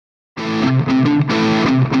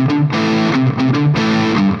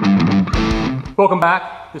Welcome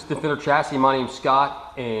back. This is Defender Chassis. My name's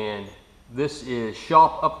Scott, and this is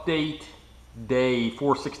shop update day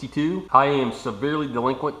 462. I am severely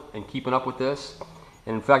delinquent in keeping up with this,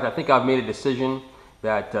 and in fact I think I've made a decision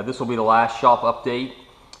that this will be the last shop update,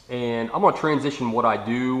 and I'm going to transition what I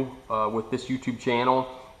do with this YouTube channel,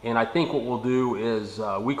 and I think what we'll do is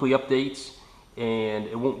weekly updates, and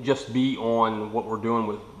it won't just be on what we're doing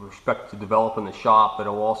with respect to developing the shop, but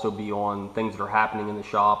it'll also be on things that are happening in the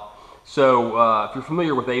shop. So if you're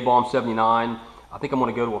familiar with A-Bomb 79, I think I'm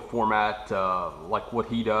going to go to a format like what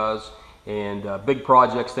he does, and big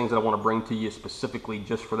projects, things that I want to bring to you specifically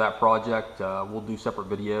just for that project. We'll do separate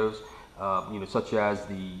videos, you know, such as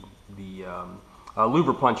the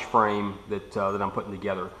louver punch frame that I'm putting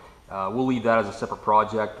together. We'll leave that as a separate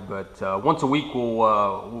project, but once a week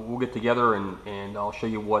we'll get together and I'll show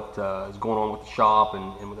you what is going on with the shop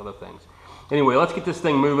and with other things. Anyway, let's get this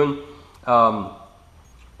thing moving.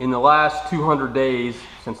 In the last 200 days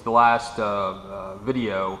since the last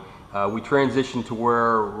video, we transitioned to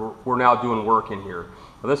where we're now doing work in here.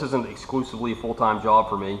 Now, this isn't exclusively a full-time job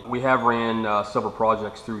for me. We have ran several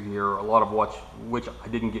projects through here, a lot of which I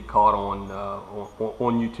didn't get caught on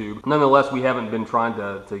YouTube. Nonetheless, we haven't been trying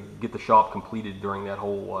to get the shop completed during that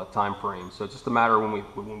whole time frame. So it's just a matter of when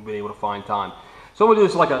we've been able to find time. So I'm gonna do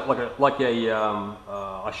this like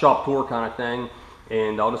a shop tour kind of thing,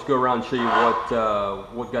 and I'll just go around and show you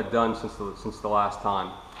what got done since the last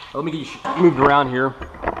time. Let me get you moved around here,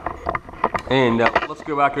 and let's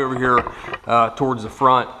go back over here towards the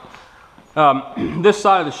front. This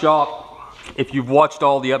side of the shop, if you've watched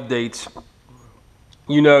all the updates,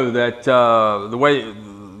 you know that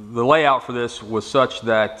the layout for this was such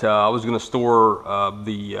that I was going to store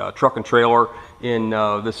the truck and trailer in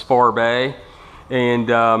this far bay, and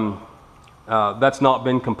that's not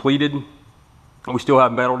been completed. We still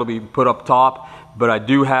have metal to be put up top, but I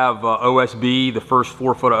do have OSB, the first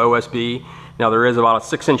 4 foot of OSB. Now there is about a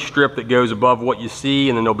 6-inch strip that goes above what you see,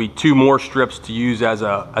 and then there'll be 2 more strips to use as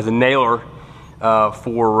a nailer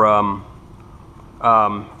for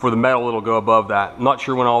the metal that'll go above that. I'm not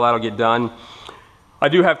sure when all that'll get done. I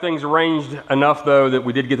do have things arranged enough though that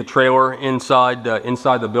we did get the trailer inside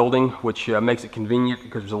the building, which makes it convenient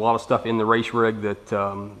because there's a lot of stuff in the race rig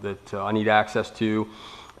that I need access to.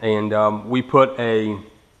 And we put an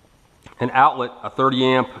outlet, a 30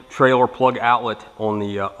 amp trailer plug outlet on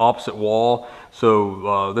the opposite wall.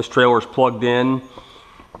 So this trailer is plugged in,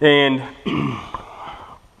 and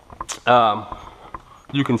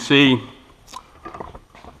you can see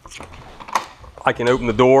I can open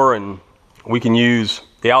the door and we can use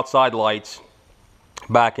the outside lights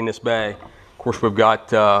back in this bay. Of course, we've got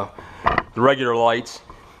the regular lights,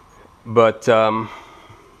 but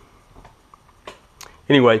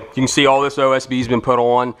anyway, you can see all this OSB has been put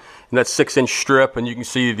on, and that's 6-inch strip, and you can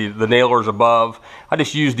see the nailers above. I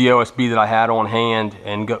just used the OSB that I had on hand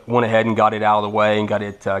and went ahead and got it out of the way and got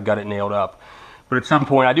it nailed up. But at some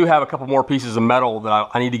point, I do have a couple more pieces of metal that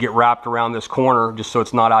I need to get wrapped around this corner, just so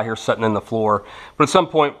it's not out here sitting in the floor. But at some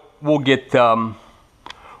point, we'll get we'll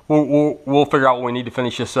figure out what we need to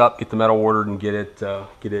finish this up, get the metal ordered, and get it in.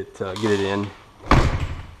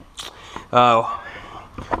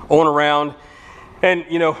 On around. And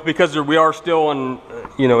you know, because we are still in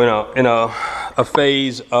a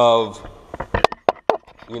phase of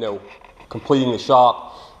completing the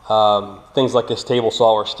shop, things like this table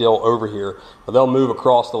saw are still over here, but they'll move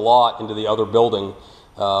across the lot into the other building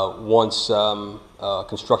once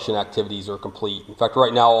construction activities are complete. In fact,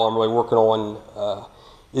 right now all I'm really working on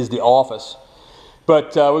is the office.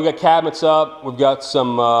 But we've got cabinets up, we've got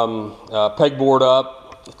some pegboard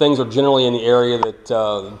up. Things are generally in the area that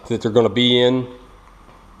they're going to be in.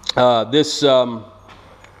 This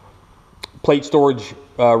plate storage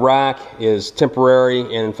rack is temporary,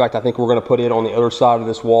 and in fact I think we're going to put it on the other side of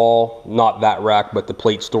this wall. Not that rack, but the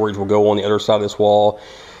plate storage will go on the other side of this wall.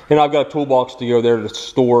 And I've got a toolbox to go there to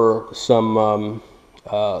store some of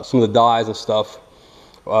the dies and stuff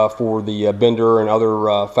for the bender and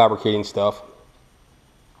other fabricating stuff.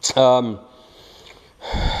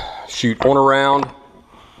 Shoot, on around.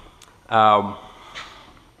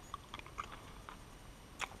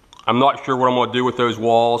 I'm not sure what I'm going to do with those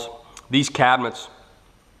walls. These cabinets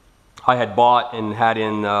I had bought and had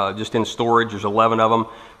in just in storage. There's 11 of them,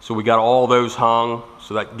 so we got all those hung,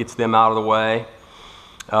 so that gets them out of the way.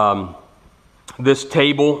 This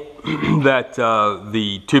table that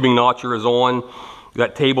the tubing notcher is on,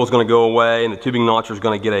 that table is going to go away, and the tubing notcher is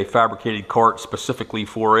going to get a fabricated cart specifically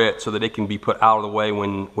for it so that it can be put out of the way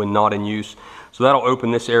when not in use. So that'll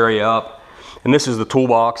open this area up. And this is the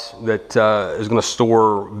toolbox that is going to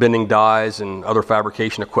store bending dies and other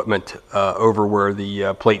fabrication equipment over where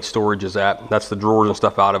the plate storage is at. That's the drawers and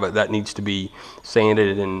stuff out of it. That needs to be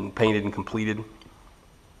sanded and painted and completed.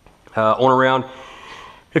 On around,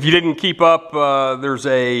 if you didn't keep up, there's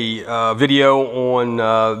a video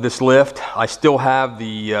on this lift. I still have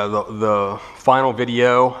the final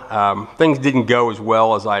video. Things didn't go as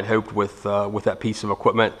well as I had hoped with that piece of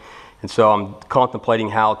equipment. And so I'm contemplating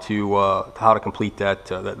how to complete that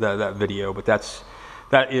video, but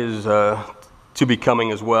that is to be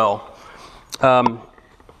coming as well.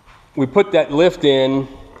 We put that lift in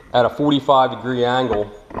at a 45-degree angle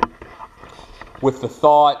with the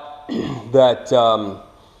thought that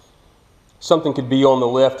something could be on the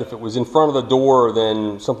lift. If it was in front of the door,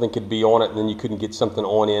 then something could be on it, and then you couldn't get something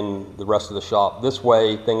on in the rest of the shop. This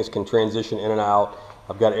way, things can transition in and out.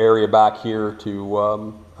 I've got an area back here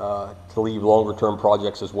to leave longer-term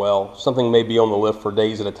projects as well. Something may be on the lift for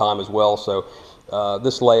days at a time as well. So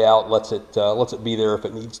this layout lets it be there if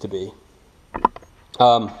it needs to be.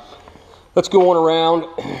 Let's go on around,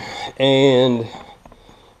 and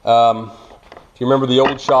if you remember the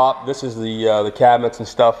old shop, this is the cabinets and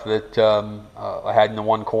stuff that I had in the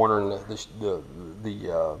one corner, and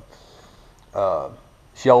the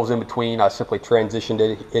shelves in between. I simply transitioned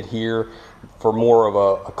it here for more of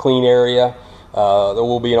a clean area. There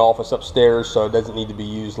will be an office upstairs, so it doesn't need to be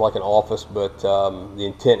used like an office, but the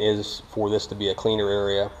intent is for this to be a cleaner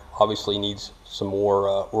area. Obviously needs some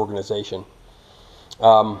more organization.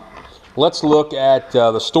 Let's look at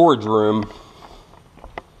the storage room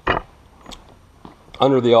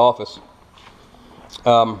under the office.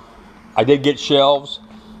 I did get shelves.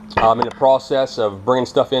 I'm in the process of bringing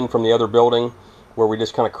stuff in from the other building where we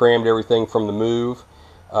just kind of crammed everything from the move.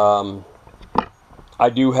 I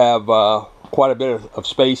do have quite a bit of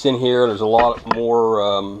space in here. There's a lot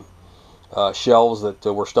more shelves that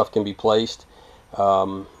where stuff can be placed.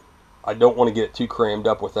 I don't want to get it too crammed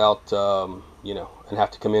up without you know, and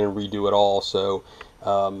have to come in and redo it all. So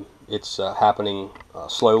it's happening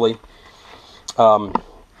slowly.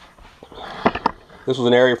 This was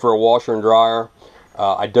an area for a washer and dryer.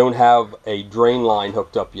 I don't have a drain line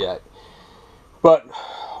hooked up yet, but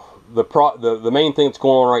the main thing that's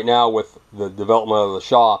going on right now with the development of the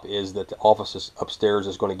shop is that the office upstairs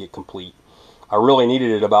is going to get complete. I really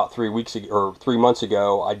needed it about 3 weeks ago, or 3 months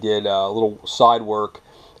ago. I did a little side work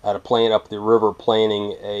at a plant up the river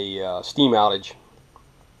planning a steam outage,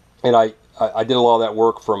 and I did a lot of that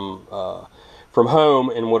work from home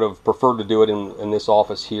and would have preferred to do it in this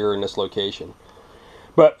office here in this location.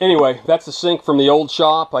 But anyway, that's the sink from the old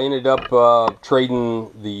shop. I ended up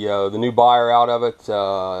trading the new buyer out of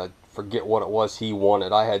it. Forget what it was he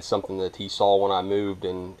wanted. I had something that he saw when I moved,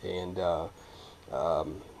 and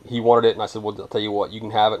he wanted it, and I said, well, I'll tell you what, you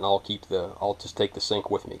can have it, and I'll just take the sink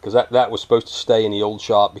with me, because that was supposed to stay in the old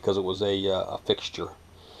shop because it was a fixture.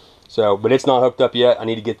 So, but it's not hooked up yet. I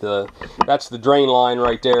need to get that's the drain line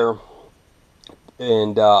right there,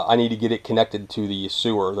 and I need to get it connected to the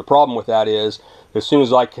sewer. The problem with that is, as soon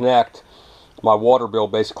as I connect, my water bill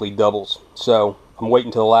basically doubles. So I'm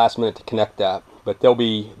waiting till the last minute to connect that. But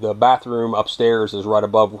the bathroom upstairs is right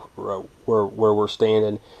above where we're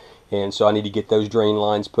standing, and so I need to get those drain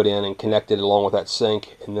lines put in and connected along with that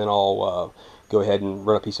sink, and then I'll go ahead and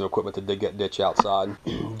run a piece of equipment to dig that ditch outside.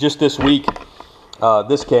 Just this week,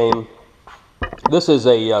 this is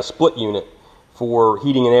a split unit for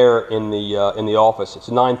heating and air in the office. It's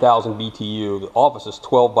 9,000 BTU. The office is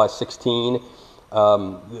 12 by 16.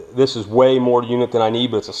 This is way more unit than I need,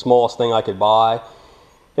 but it's the smallest thing I could buy.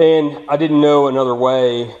 And I didn't know another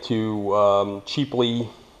way to cheaply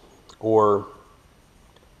or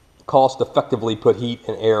cost effectively put heat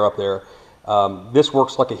and air up there. This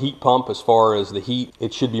works like a heat pump as far as the heat.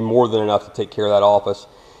 It should be more than enough to take care of that office.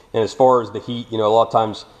 And as far as the heat, you know, a lot of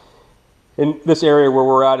times in this area where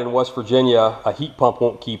we're at in West Virginia, a heat pump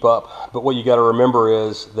won't keep up. But what you got to remember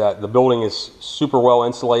is that the building is super well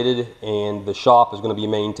insulated, and the shop is going to be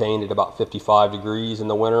maintained at about 55 degrees in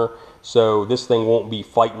the winter. So this thing won't be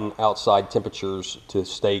fighting outside temperatures to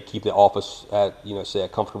keep the office at, you know, say a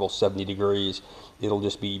comfortable 70 degrees. It'll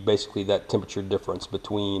just be basically that temperature difference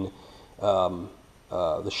between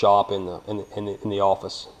the shop and the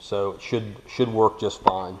office. So it should work just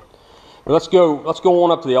fine. But let's go on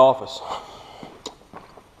up to the office.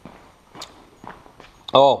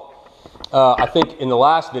 I think in the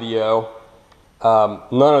last video,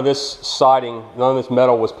 none of this siding, none of this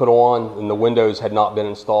metal was put on, and the windows had not been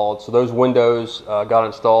installed. So those windows got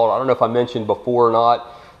installed. I don't know if I mentioned before or not.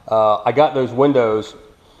 I got those windows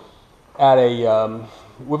at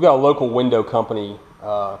we've got a local window company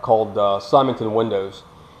called Simonton Windows.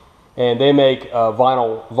 And they make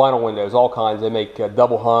vinyl windows, all kinds. They make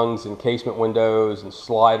double hungs and casement windows and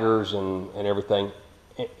sliders and everything.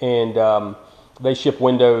 And they ship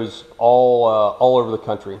windows all over the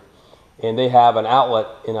country. And they have an outlet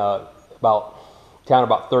in about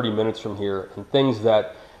 30 minutes from here. And things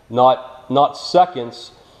that not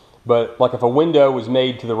seconds, but like if a window was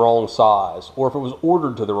made to the wrong size, or if it was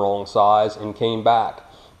ordered to the wrong size and came back,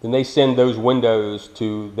 then they send those windows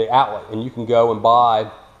to the outlet, and you can go and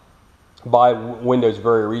buy windows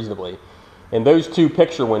very reasonably. And those two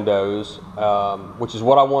picture windows, which is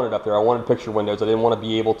what I wanted up there, I wanted picture windows. I didn't want to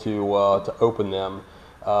be able to open them.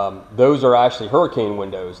 Those are actually hurricane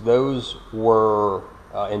windows. Those were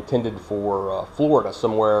intended for Florida,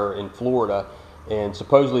 somewhere in Florida, and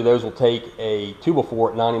supposedly those will take a 2x4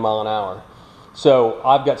 at 90 miles an hour. So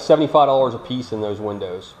I've got $75 a piece in those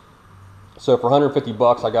windows. So for 150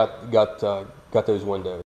 bucks, I got those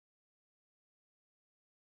windows.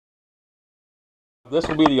 This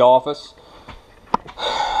will be the office.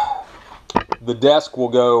 The desk will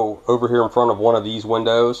go over here in front of one of these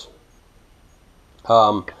windows.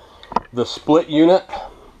 The split unit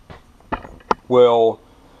will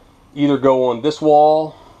either go on this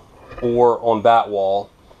wall or on that wall.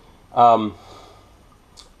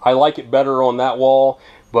 I like it better on that wall,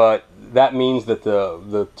 but that means that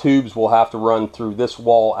the tubes will have to run through this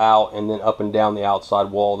wall out and then up and down the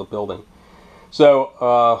outside wall of the building. So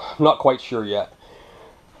I'm not quite sure yet.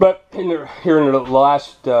 But here in the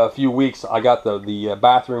last few weeks, I got the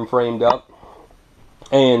bathroom framed up,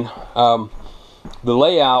 and the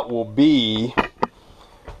layout will be,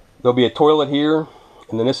 there'll be a toilet here,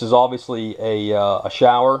 and then this is obviously a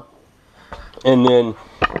shower, and then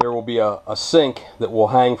there will be a sink that will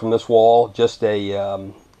hang from this wall, just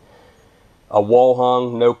a wall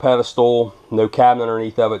hung, no pedestal, no cabinet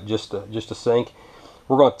underneath of it, just a sink.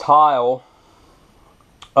 We're going to tile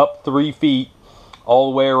up 3 feet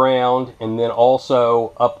all the way around, and then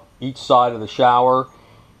also up each side of the shower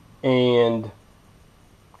and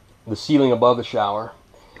the ceiling above the shower.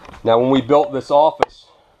 Now, when we built this office,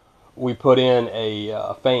 we put in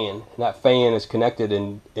a fan, and that fan is connected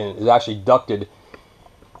and is actually ducted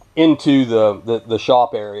into the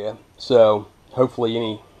shop area. So hopefully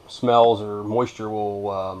any smells or moisture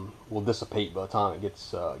will dissipate by the time it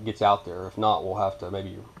gets out there. If not, we'll have to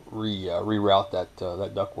maybe reroute that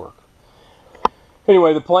ductwork.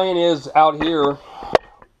 Anyway, the plan is out here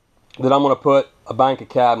that I'm going to put a bank of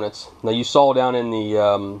cabinets. Now, you saw down in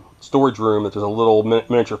the storage room that there's a little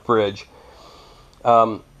miniature fridge.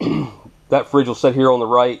 That fridge will sit here on the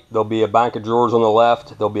right. There'll be a bank of drawers on the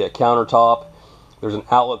left. There'll be a countertop. There's an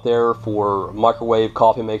outlet there for microwave,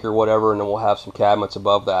 coffee maker, whatever, and then we'll have some cabinets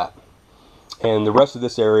above that. And the rest of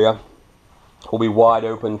this area will be wide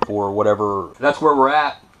open for whatever. That's where we're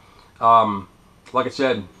at. Like I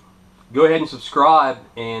said, go ahead and subscribe,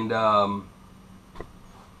 and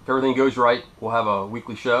if everything goes right, we'll have a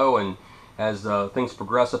weekly show, and as things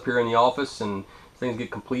progress up here in the office and things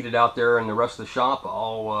get completed out there in the rest of the shop,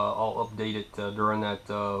 I'll update it during that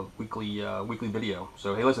weekly video.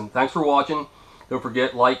 So hey, listen, thanks for watching. Don't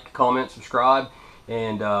forget, like, comment, subscribe,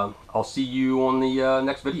 and I'll see you on the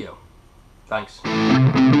next video. Thanks.